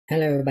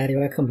Hello everybody,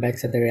 welcome back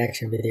to the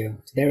reaction video.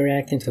 Today we're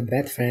reacting to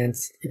Bad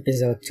Friends,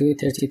 episode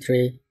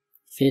 233,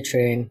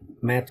 featuring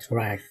Matt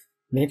Rife.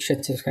 Make sure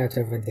to subscribe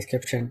to the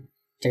description,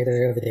 check the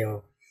real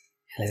video,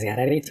 and let's get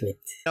right into it.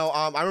 No,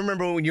 I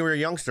remember when you were a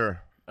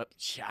youngster.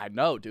 Yeah, I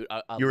know, dude.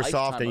 You were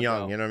soft and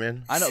young, you know what I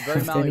mean? I know,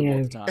 very malleable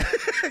at the time.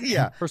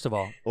 Yeah. First of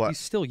all, he's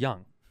still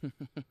young.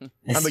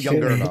 I'm a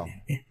younger though.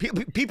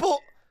 People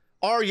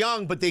are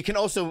young, but they can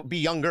also be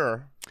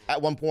younger at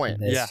one point.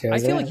 Yeah, I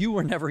feel like you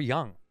were never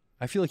young.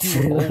 I feel like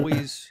you were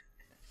always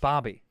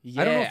Bobby.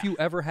 Yeah. I don't know if you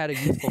ever had a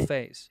youthful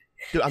phase.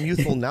 Dude, I'm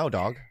youthful now,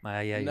 dog.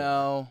 Yeah.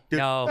 No. Dude,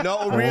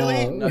 No,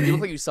 really? No, you look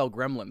like you sell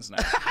gremlins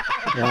now.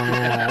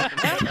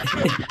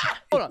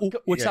 Hold on.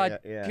 Which side?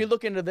 Can you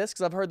look into this?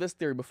 Because I've heard this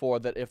theory before,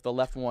 that if the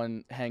left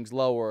one hangs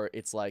lower,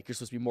 it's like you're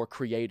supposed to be more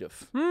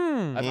creative.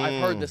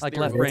 I've heard this like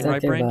theory left brain,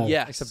 right brain?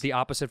 Yeah. Except the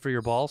opposite for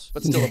your balls.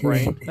 But still a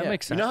brain. That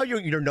makes sense. You know how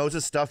your nose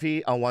is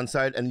stuffy on one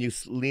side and you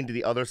lean to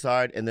the other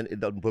side and then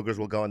the boogers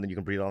will go and then you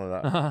can breathe onto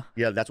that?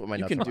 Yeah, that's what my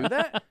You nuts can are. do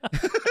that?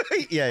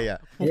 Yeah.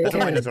 That's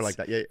what my nuts are like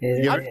that.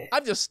 Yeah.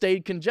 I've just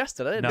stayed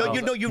congested. I didn't know.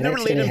 No, you've never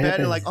laid in bed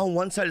and like, oh,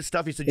 one side is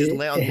stuffy, so just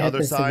lay on the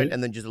other side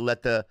and then just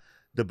let the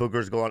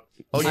boogers go on.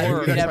 Oh,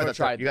 I've you never gotta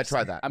try that. You gotta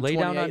try that. I'm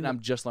 28 and I'm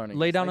just learning.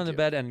 Lay down on the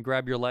bed and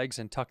grab your legs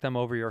and tuck them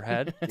over your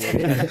head.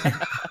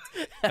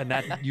 And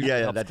that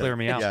helps clear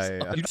me out.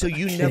 Yeah. So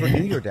you never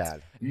knew your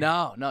dad?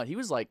 No. He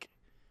was like,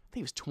 I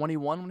think he was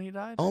 21 when he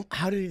died. Oh,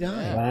 how did he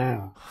die?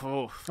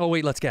 Wow. Oh,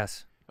 wait, let's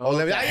guess.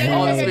 Let me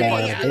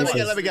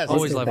guess.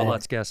 Always love a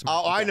let's guess.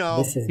 Oh, I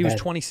know. He was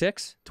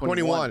 26?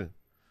 21.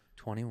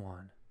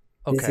 21.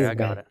 Okay, I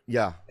got it.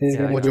 Yeah.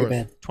 What's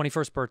yours?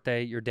 21st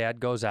birthday, your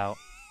dad goes out,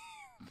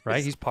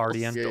 right? He's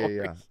partying.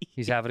 Yeah.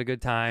 He's having a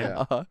good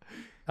time.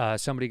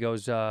 Somebody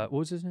goes, what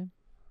was his name?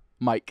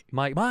 Mike,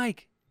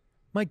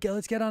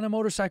 let's get on a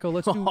motorcycle.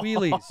 Let's do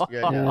wheelies.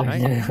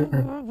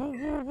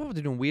 Right?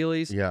 They're doing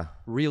wheelies. Yeah.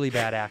 Really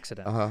bad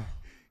accident.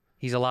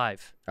 He's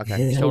alive. Okay.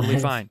 He's totally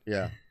fine.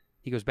 Yeah.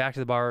 He goes back to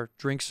the bar,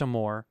 drinks some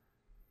more,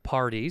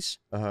 parties,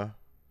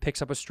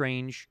 picks up a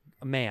strange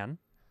man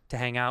to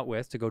hang out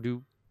with, to go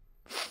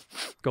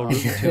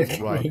rootin'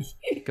 too. Right.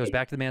 Goes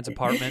back to the man's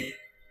apartment.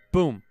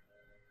 Boom.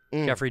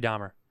 Jeffrey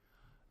Dahmer.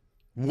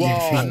 Whoa.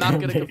 I'm not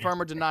going to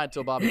confirm or deny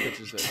until Bobby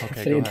pitches it.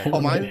 Okay, go ahead.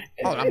 Oh, mine?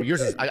 Oh, yours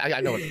is,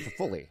 I know it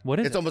fully. What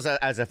is It's it? almost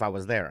as if I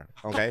was there,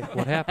 okay?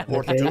 What happened?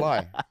 4th of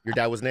July. Your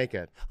dad was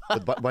naked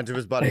with a bunch of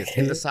his buddies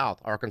in the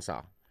South,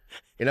 Arkansas,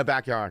 in a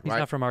backyard, He's right?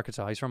 not from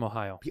Arkansas. He's from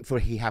Ohio.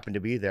 He happened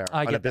to be there I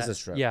on get a business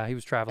that. trip. Yeah, he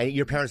was traveling. And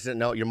your parents didn't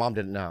know, your mom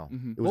didn't know.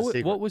 It was a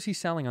secret. What was he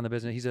selling on the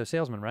business? He's a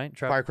salesman, right?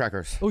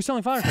 Firecrackers. Oh, he's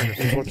selling firecrackers.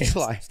 4th of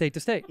July. State to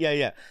state.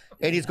 Yeah.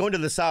 And he's going to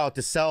the South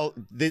to sell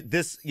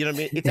this, you know what I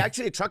mean? It's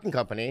actually a trucking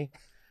company,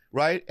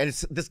 right? And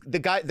it's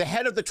the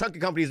head of the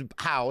trucking company's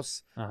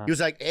house. He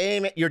was like,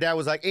 hey, man. Your dad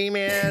was like, hey,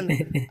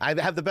 man, I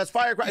have the best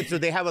firecrackers. So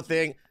they have a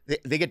thing.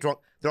 They get drunk.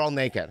 They're all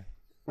naked,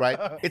 right?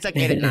 It's like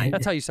 8 at night.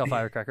 That's how you sell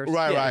firecrackers.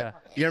 Right. Yeah.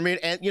 You know what I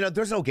mean? And,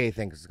 there's no gay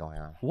things going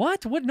on.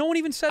 What? No one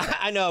even said that.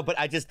 I know, but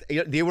I just,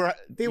 they were.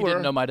 You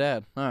didn't know my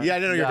dad. All right. Yeah, I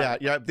didn't know your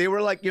dad. Yeah, they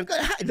were like,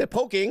 they're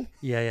poking.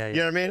 Yeah. You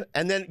know what I mean?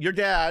 And then your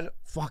dad,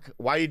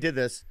 why he did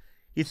this,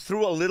 he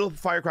threw a little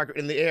firecracker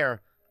in the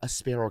air. A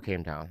sparrow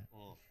came down,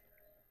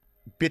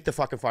 bit the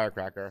fucking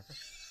firecracker,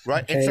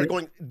 right? And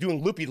started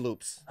doing loopy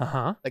loops.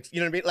 Like, you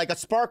know what I mean? Like a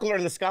sparkler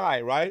in the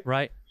sky, right?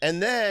 Right.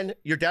 And then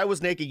your dad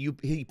was naked.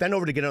 He bent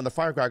over to get on the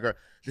firecracker.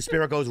 The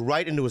sparrow goes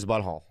right into his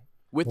butthole.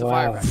 With the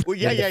firecracker. Well,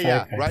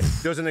 yeah. Right?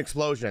 There's an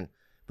explosion,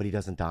 but he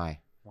doesn't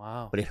die.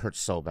 Wow. But it hurts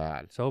so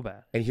bad. So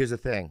bad. And here's the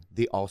thing: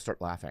 they all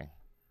start laughing.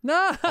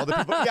 No. All the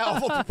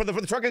people,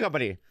 for the trucking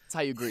company. That's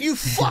how you greet. You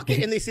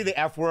fucking, and they see the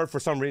F word for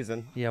some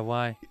reason. Yeah,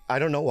 why? I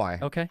don't know why.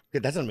 Okay.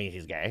 That doesn't mean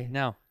he's gay.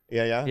 No.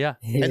 Yeah. Yeah.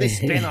 And they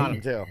spin on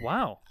him too.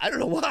 Wow. I don't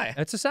know why.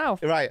 That's the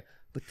South. Right.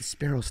 But the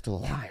sparrow's still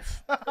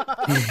alive.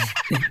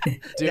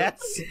 Dude,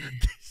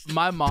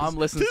 my mom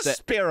listens the to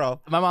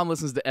sparrow. My mom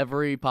listens to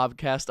every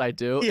podcast I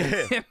do.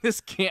 Yeah. And this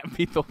can't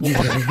be the one.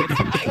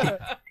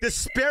 The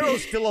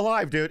sparrow's still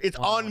alive, dude. It's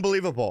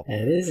unbelievable.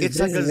 It's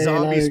like a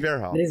zombie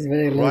sparrow. This is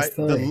very long right?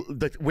 story.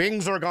 The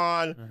wings are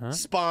gone,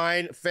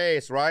 spine,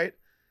 face, right?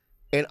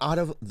 And out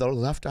of the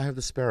left eye of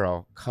the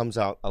sparrow comes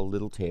out a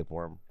little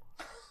tapeworm.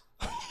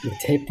 The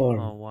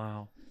tapeworm. Oh,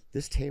 wow.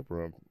 This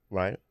tapeworm,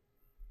 right,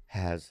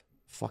 has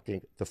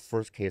fucking the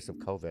first case of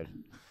COVID.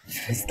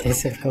 First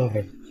case of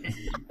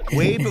COVID.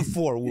 Way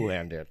before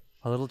Wuhan did.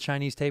 A little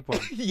Chinese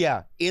tapeworm.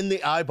 Yeah, in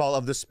the eyeball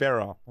of the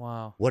sparrow.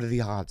 Wow. What are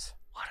the odds?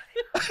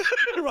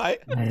 Right?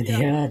 What are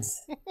the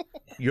odds?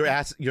 Your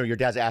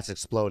dad's ass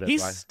exploded.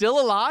 He's right? still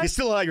alive? He's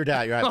still alive, your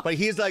dad, right? But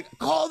he's like,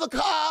 call the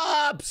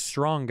cops.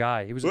 Strong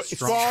guy. He was a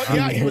strong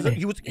Yeah,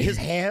 he was. His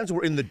hands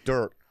were in the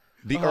dirt,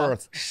 the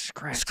earth,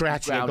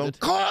 scratching and going,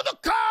 call the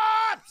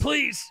cops,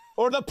 please,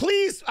 or the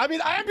police. I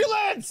mean,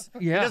 ambulance. Yeah.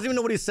 He doesn't even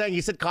know what he's saying.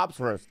 He said cops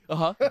first.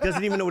 He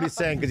doesn't even know what he's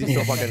saying because he's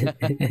so fucking.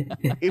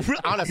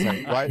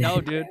 Honestly, right?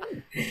 No, dude.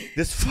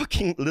 This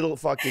fucking little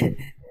fucking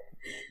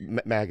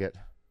maggot.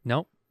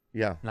 Nope.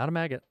 Yeah. Not a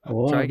maggot.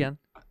 Worm. Try again.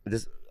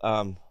 This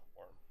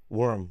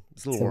worm.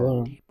 This little It's a worm.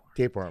 worm.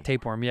 Tapeworm.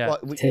 Tapeworm, yeah. Well,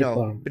 you know,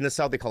 Tapeworm. in the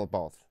South they call it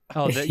both.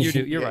 Oh, you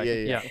do. You're right.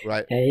 Yeah.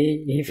 Right. Yeah,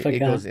 he It forgot.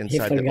 goes He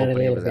inside the forgot a opening of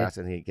little his bit. ass,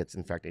 and he gets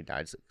infected. He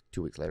dies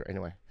 2 weeks later.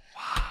 Anyway.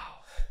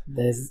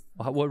 There's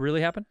What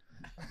really happened?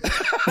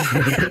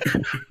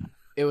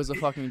 It was a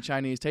fucking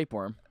Chinese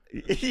tapeworm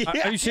Yeah.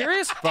 Are you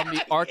serious? from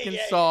the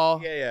Arkansas.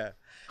 Yeah.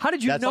 How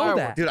did you That's know how-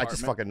 that? dude? I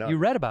just fucking know. You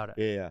read about it.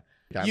 Yeah.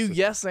 You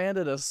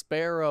yes-anded a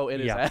sparrow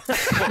in his Yeah. ass.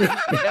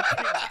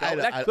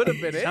 That could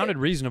have been it. Sounded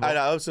reasonable. I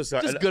know. I'm so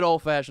sorry. Just good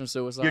old-fashioned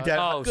suicide. Your dad.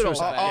 Oh, good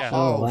suicide, old-fashioned. yeah.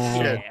 Oh,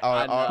 wow. shit.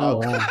 I know. Oh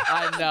wow.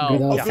 I know.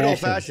 Good Oh, old good old fashioned.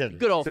 fashioned.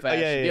 Good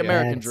old-fashioned. Yeah. The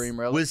American Yes. dream,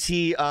 really. Was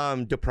he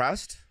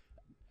depressed?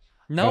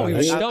 No, he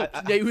was Oh,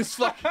 stoked. Yeah, he was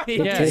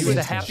fucking. Yeah, he was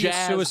the happiest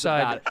jazzed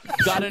suicide. about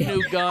it. Got a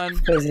new gun.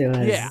 Because he was,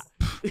 Yeah.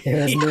 he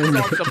was He doing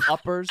was on some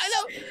uppers.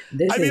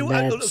 this I is mean,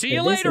 bad. See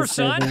you This later, is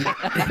son. certain.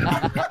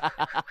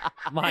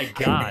 My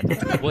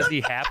God, was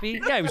he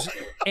happy? Yeah, he was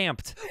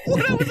amped.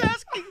 What I was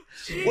asking.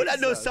 What I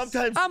know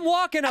sometimes. I'm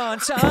walking on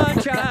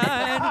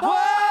sunshine.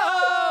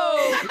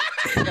 Whoa!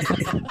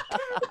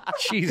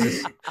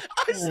 Jesus,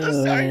 I'm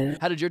so sorry. Uh,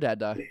 How did your dad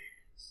die?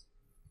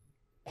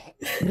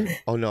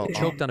 Oh no.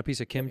 choked on a piece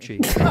of kimchi.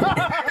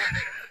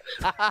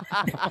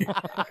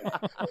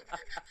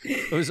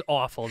 It was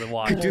awful to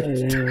watch.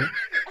 yeah.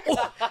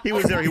 He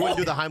was there. He wouldn't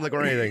do the Heimlich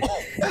or anything.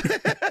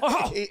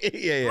 Oh,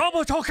 Yeah.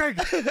 I'm joking.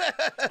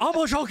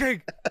 I'm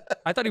joking.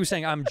 I thought he was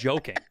saying I'm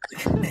joking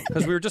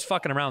because we were just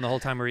fucking around the whole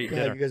time we were eating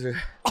Yeah, dinner. you guys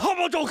are.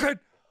 I'm joking.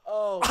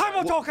 Oh.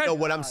 I'm joking. No,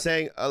 what I'm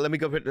saying. Let me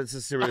go. This is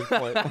a serious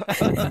point.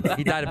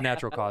 He died of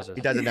natural causes.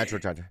 He dies of natural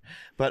charger.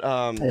 But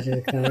I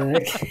should come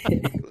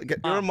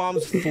back. your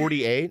mom's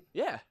 48.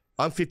 Yeah,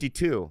 I'm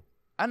 52.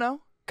 I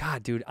know.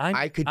 God, dude, I'm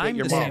I could date I'm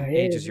your the mom. same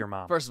age as your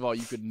mom. First of all,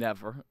 you could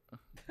never.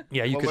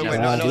 Yeah, you Wait, could wait,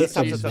 never. no, no, This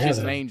stop, is stop, stop, She's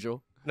an never.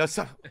 angel. No,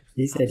 stop.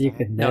 He said you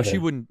could never. No, she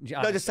wouldn't.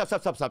 No, just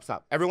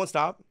stop. Everyone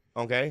stop.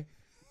 Okay?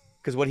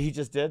 Because what he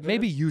just did.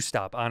 Maybe you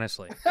stop,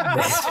 honestly.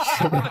 I'm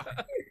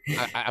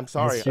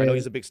sorry. That's I know true.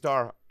 he's a big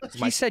star. It's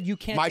He said you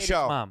can't my date his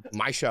show. mom.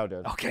 My show,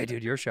 dude. Okay,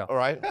 dude, your show. All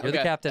right. You're the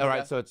Okay. captain. All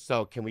right.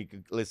 So can we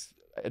let's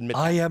admit?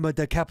 I am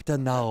the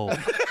captain now.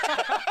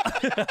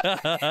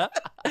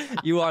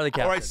 You are the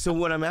captain. All right. So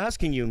what I'm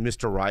asking you,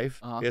 Mr.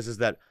 Rife, is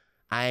that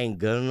I ain't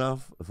good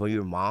enough for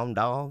your mom,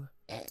 dog.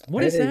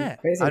 What is that?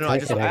 I know. I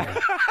just. Like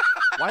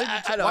Why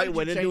did you, know, why I did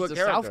went you into change a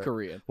to South character.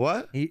 Korean?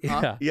 What?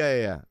 Yeah.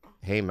 Yeah.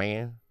 Hey,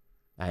 man,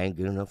 I ain't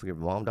good enough for your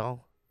mom, dog.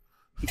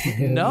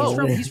 No,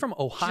 He's from she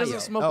Ohio.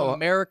 doesn't smoke Oh.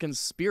 American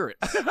Spirit.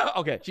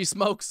 Okay. She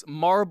smokes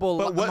Marlboro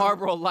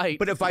Light.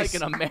 But if like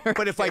an American.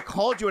 But if I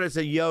called you and I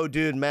said, "Yo,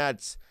 dude,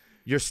 Matt's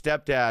your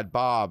stepdad,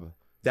 Bob,"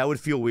 that would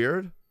feel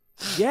weird.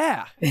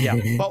 Yeah. Yeah.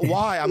 But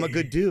why? I'm a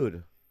good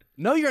dude.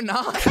 No, you're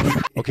not.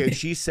 Okay,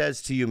 she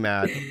says to you,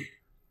 Matt,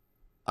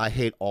 I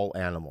hate all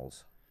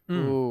animals.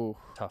 Ooh,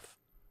 Tough.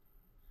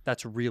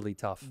 That's really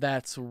tough.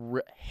 that's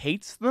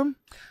hates them.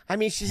 I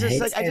mean, she's just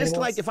Hates like, I just animals?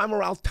 like, if I'm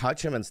around, I'll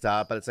touch him and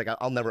stuff, but it's like,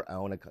 I'll never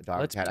own a dog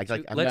Let's cat. be I, two,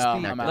 like, I'm let's, No,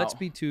 be, I'm let's out.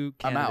 be two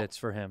I'm out. candidates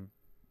for him,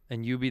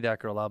 and you be that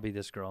girl, I'll be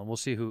this girl, and we'll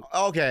see who.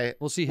 Okay.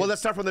 We'll see Well, who- let's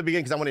start from the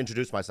beginning because I want to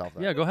introduce myself.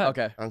 Then. Yeah, go ahead.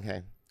 Okay.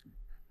 Okay.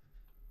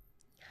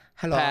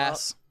 Hello.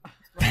 Pass.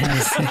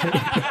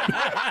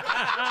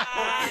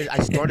 I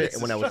started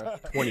when I was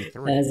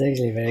 23, That's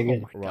actually very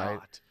good. right?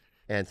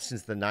 And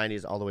since the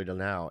 90s all the way to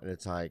now, and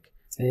it's like,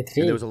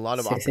 23. and there was a lot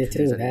of 62,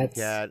 opportunities I didn't that's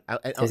get.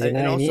 And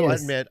 39 also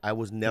years. admit I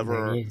was 29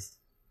 never years.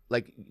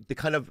 like the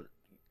kind of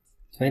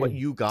 20, what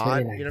you got.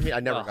 29. You know what I mean? I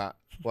never Oh. got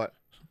what.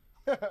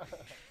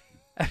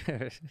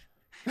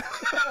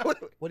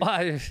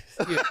 Why?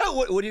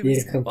 What do you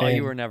He's mean? Well, comparing.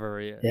 you were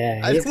never.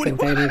 Yeah, I- he's what do you-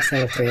 comparing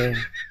himself to him.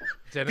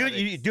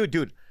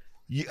 Dude,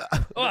 you,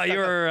 Oh,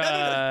 you're.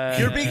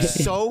 you're being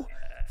so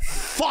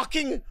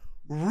fucking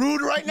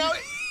rude right now.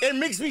 It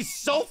makes me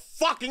so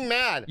fucking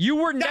mad. You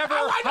were never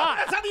I know, hot.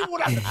 that's not even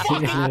what I'm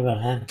fucking Never,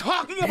 huh?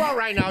 talking about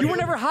right now. You were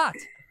dude. never hot.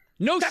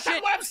 No That's shit.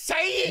 not what I'm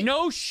saying.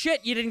 No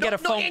shit. You didn't get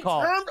a No, phone in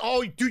call.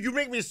 Oh, dude, you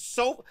make me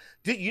so.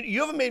 Dude,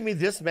 you haven't made me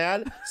this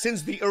mad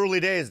since the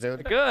early days,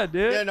 dude. Good,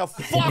 dude. Yeah, no,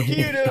 fuck you,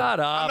 dude. Shut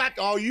up. I'm not.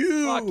 Oh,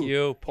 you. Fuck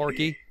you,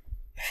 Porky.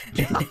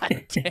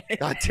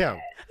 God damn.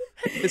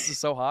 This is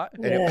so hot.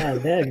 Yeah,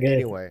 they're good.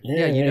 Anyway. Yeah,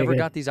 They're you very never good.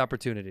 got these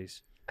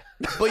opportunities.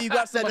 But you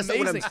got some That's not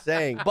what I'm amazing.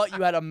 saying. But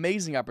you had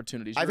amazing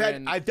opportunities.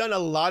 I've done a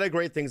lot of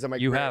great things in my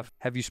You career. have.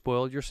 Have you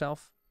spoiled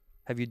yourself?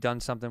 Have you done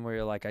something where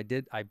you're like,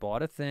 I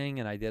bought a thing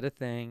and I did a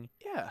thing.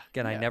 Yeah.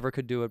 Again, I yeah. never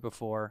could do it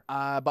before.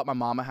 I bought my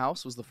mom a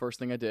house. Was the first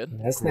thing I did.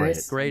 That's Great.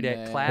 nice. Great And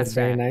at then- class That's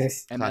very act.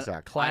 nice. And Class then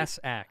act. Class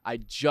act. I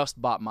just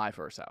bought my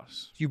first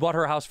house. You bought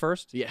her house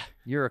first? Yeah.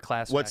 You're a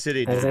class What act.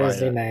 city did That's you buy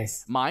actually it?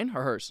 nice. Mine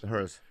or hers?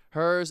 Hers.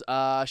 Hers.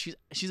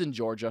 She's in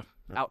Georgia,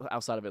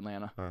 outside of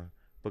Atlanta.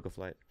 Book a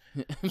flight.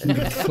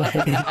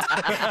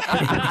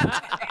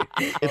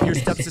 If your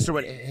stepsister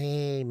went,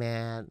 hey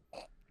man,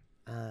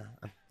 I'm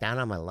down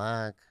on my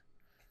luck.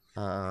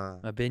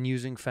 I've been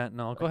using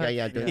fentanyl. Go ahead.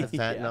 Yeah, doing the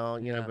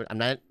fentanyl, you know, Yeah. but I'm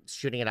not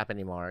shooting it up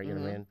anymore. You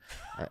know what I mean?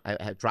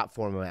 I had drop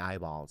form in my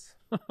eyeballs.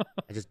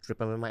 I just drip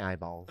them in my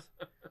eyeballs.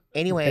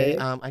 Anyway,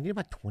 Okay. I need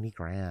about 20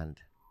 grand.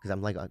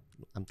 because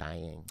I'm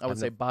dying. I would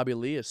say Bobby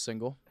Lee is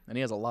single, and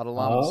he has a lot of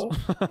llamas.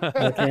 Oh,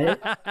 okay.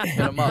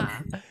 Hit him up.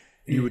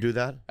 You would do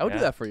that? I would do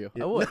that for you.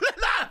 I would.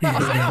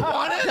 I don't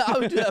want it. I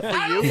would do that for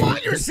I you. don't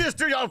want your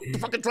sister, your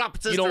fucking drop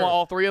sister. You don't want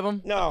all three of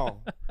them?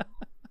 No.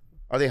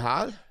 Are they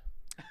hot?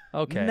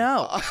 Okay.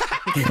 No.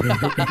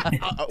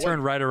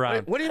 Turn right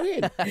around. What do you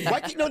mean? Why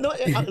can't, no,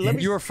 let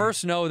me. You were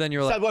first no, then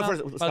you're like, Stop, are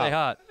stop. they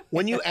hot?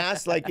 When you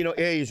ask, like,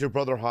 hey, is your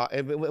brother hot?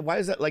 Why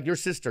is that like your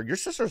sister? Your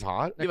sister's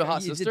hot. You have a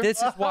hot sister?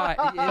 This is why.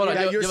 Hold on,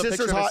 Yeah, you your have a sister's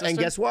picture of his hot, and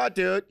sister? guess what,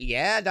 dude?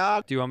 Yeah,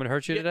 dog. Do you want me to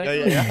hurt you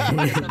today? Yeah.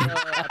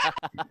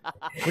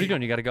 What are you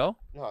doing? You got to go?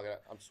 No,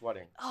 I'm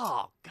sweating.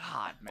 Oh,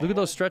 God, man. Look at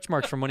those stretch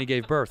marks from when he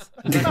gave birth.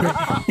 I'm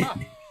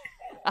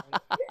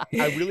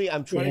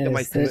trying to get my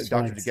Yes,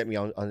 doctor to that's get me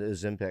on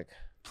Ozempic.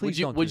 Please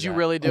don't Would do you that.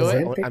 really do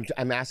it? Ozempic?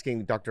 I'm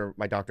asking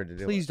my doctor to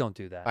do it. Please don't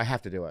do that. I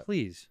have to do it.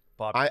 Please.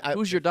 Bob.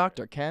 Who's your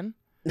doctor, Ken?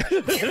 And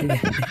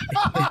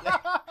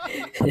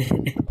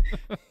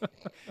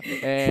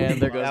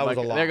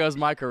there goes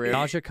my career.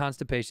 Nausea,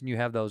 constipation, you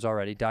have those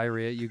already.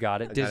 Diarrhea, you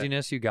got it.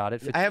 Dizziness, you got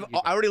it. I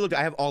already looked.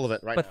 I have all of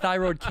it right But now.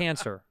 thyroid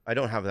cancer. I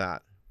don't have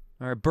that.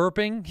 All right,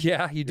 burping,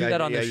 yeah, you do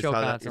that on the you show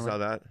saw constantly. That. You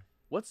saw that?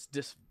 What's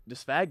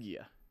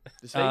dysphagia?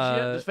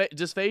 Dysphagia?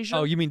 Dysphagia?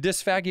 Oh, you mean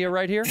dysphagia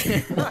right here?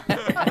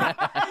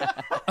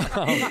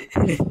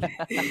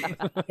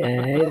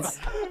 Yeah,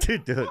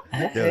 Dude.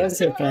 I'm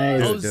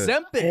surprised.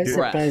 Ozempic I'm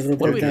breath. surprised that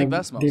What do we they think got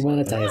that smells like?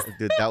 demonetized.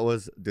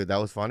 Dude, that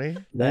was funny.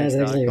 That was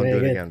actually Don't do very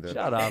it good. again, dude.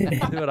 Shut up.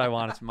 Do what I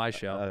want. It's my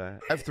show. Okay.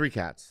 I have 3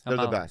 cats. They're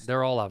the best.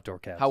 They're all outdoor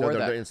cats. How were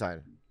they're they?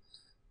 inside.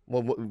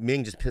 Well,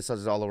 Ming just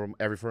pisses all over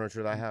every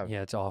furniture that I have.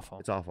 Yeah, it's awful.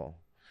 It's awful.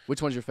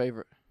 Which one's your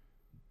favorite?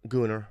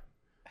 Gooner.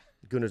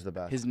 Gooner's the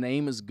best. His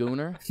name is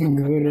Gooner?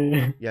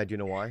 Yeah, do you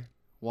know why?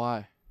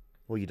 Why?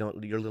 Well, you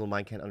don't. Your little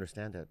mind can't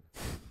understand it.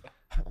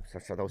 I'm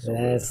sorry, that was so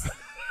Yes.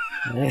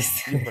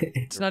 Yes.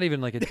 It's not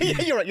even like a team.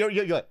 rude. You're right.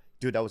 You're right.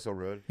 Dude, that was so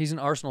rude. He's an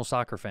Arsenal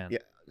soccer fan. Yeah.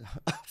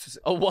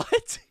 Oh,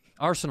 what?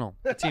 Arsenal.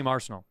 Team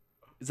Arsenal.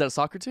 Is that a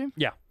soccer team?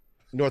 Yeah.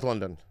 North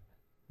London.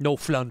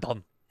 North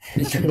London.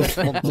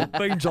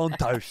 Beans on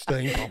toast.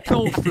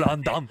 North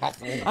London.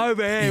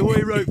 Over here,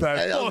 we root for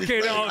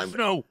fucking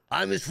Arsenal.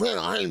 I'm his friend.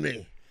 I'm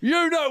me.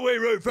 You know we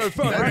root for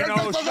fucking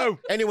Arsenal.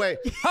 Anyway,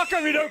 How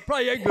come you don't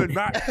play England,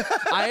 Matt?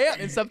 I am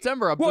in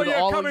September. I'm What, doing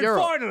you're all of coming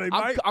Europe. finally,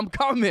 mate? I'm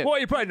coming. What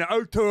are you playing at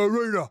O2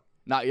 Arena?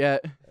 Not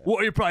yet.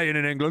 What are you playing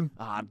in England?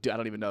 Dude, I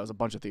don't even know. There's a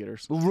bunch of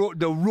theaters. The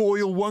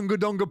Royal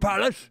Wongadonga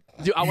Palace?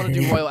 Dude, I want to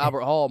do Royal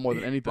Albert Hall more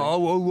than anything. Oh,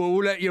 we'll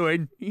let you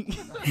in.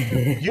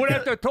 We'll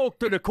have to talk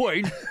to the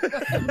Queen.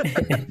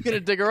 You're gonna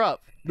dig her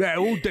up. Yeah,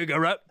 we'll dig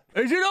her up.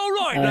 Is it all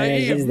right, Oh,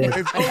 lady, yeah,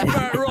 if old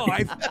Matt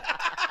Rife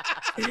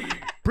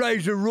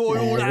plays the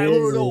Royal Yeah, Albert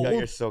really. Hall?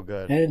 you're so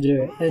good.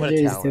 Andrew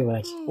is talent. too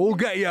much. We'll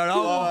get you a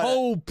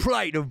whole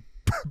plate of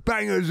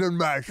bangers and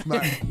mash,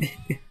 mate.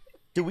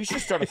 Dude, we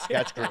should start a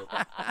sketch group.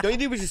 Don't you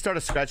think we should start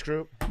a sketch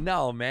group?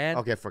 No, man.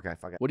 Okay, fuck it.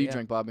 What do you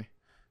drink, Bobby?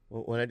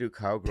 When I do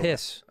cowgirl,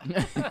 Piss.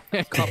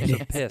 Cups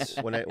of piss.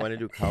 when I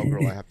do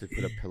cowgirl, I have to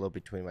put a pillow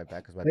between my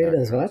back because my Wait, back.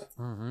 does hurts.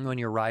 what? When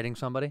you're riding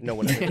somebody? No,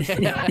 when Do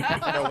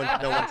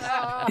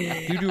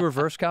you do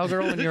reverse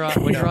cowgirl when you're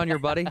on your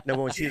buddy?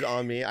 when she's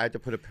on me, I have to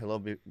put a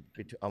pillow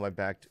on my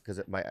back because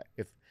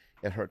if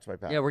it hurts my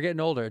back. Yeah, we're getting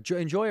older.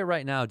 Enjoy it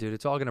right now, dude.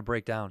 It's all gonna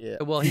break down. Yeah.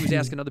 Well, he was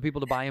asking other people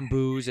to buy him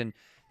booze, and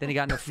then he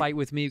got in a fight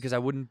with me because I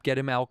wouldn't get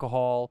him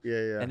alcohol.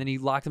 Yeah. And then he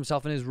locked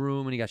himself in his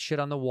room, and he got shit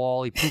on the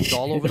wall. He pooped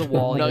all over the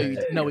wall. No, He- he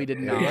did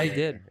not. Yeah, he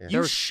did. Yeah.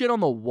 You shit on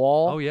the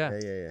wall? Oh yeah.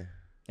 Yeah.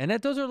 And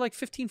those are like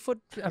 15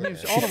 foot. I mean, it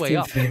was all the way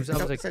up. I was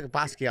like, It's like a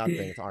Basquiat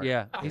thing. It's art.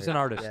 yeah, he's an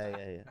artist.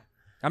 Yeah.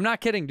 I'm not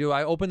kidding, dude.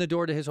 I opened the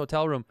door to his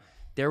hotel room.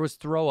 There was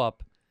throw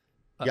up.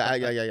 Yeah.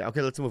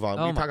 Okay, let's move on.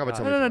 Oh We my talk about God.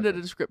 something. No,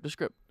 the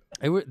script.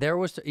 There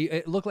was.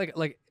 It looked like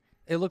a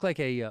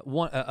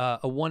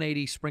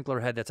 180 sprinkler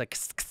head. That's like.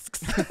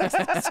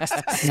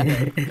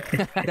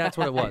 That's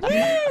what it was.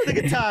 The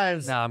good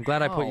times. No, I'm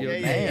glad I put Oh, you.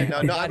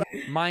 man. No.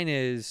 Mine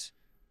is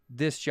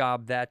this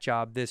job, that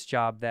job, this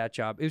job, that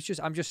job.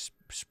 I'm just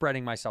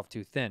spreading myself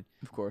too thin.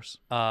 Of course.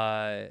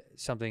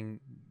 Something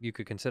you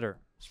could consider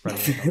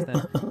spreading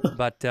yourself thin.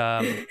 But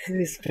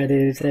He's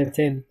pretty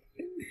thin.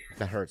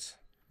 That hurts.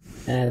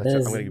 That I'm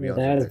was gonna be honest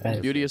that was with you.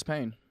 bad. Beauty is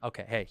pain.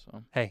 okay, hey,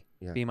 So.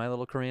 Yeah. be my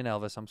little Korean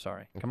Elvis. I'm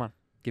sorry. Come on,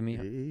 give me.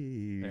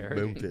 Hey, There.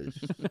 Memphis.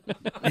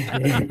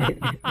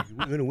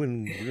 We're gonna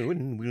win.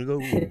 We're gonna go.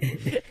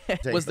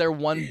 Was there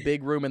one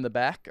big room in the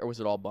back, or was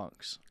it all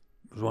bunks?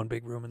 There's one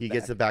big room in He the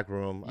gets back. the back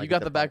room. I You get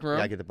got the back bunk. room?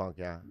 Yeah, I get the bunk.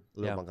 Yeah,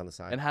 little Yeah. bunk on the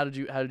side. And how did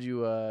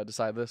you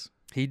decide this?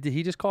 He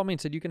just called me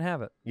and said you can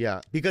have it.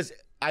 Yeah, because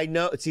I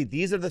know. See,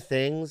 these are the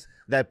things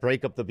that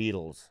break up the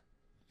Beatles.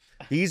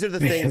 These are the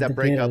things that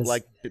break up Beatles.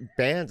 like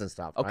bands and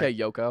stuff. Okay, right?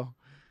 Yoko.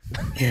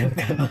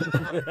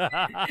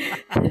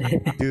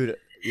 Dude.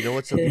 You know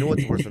what's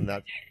worse than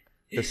that?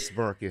 The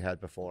smirk you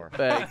had before.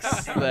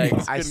 Thanks. I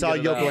Couldn't saw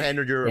get it Yoko out.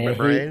 enter your Yeah,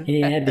 brain,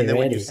 he had and it then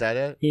when you ready. said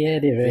it, He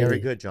had it ready. very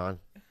good, John.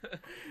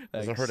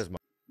 Doesn't Thanks. hurt as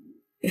much.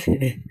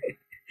 Thank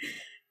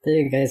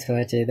you guys for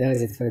watching. That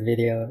was it for the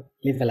video.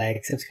 Leave a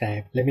like,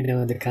 subscribe. Let me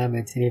know in the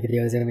comments any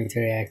videos you want me to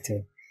react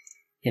to.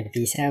 and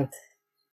peace out.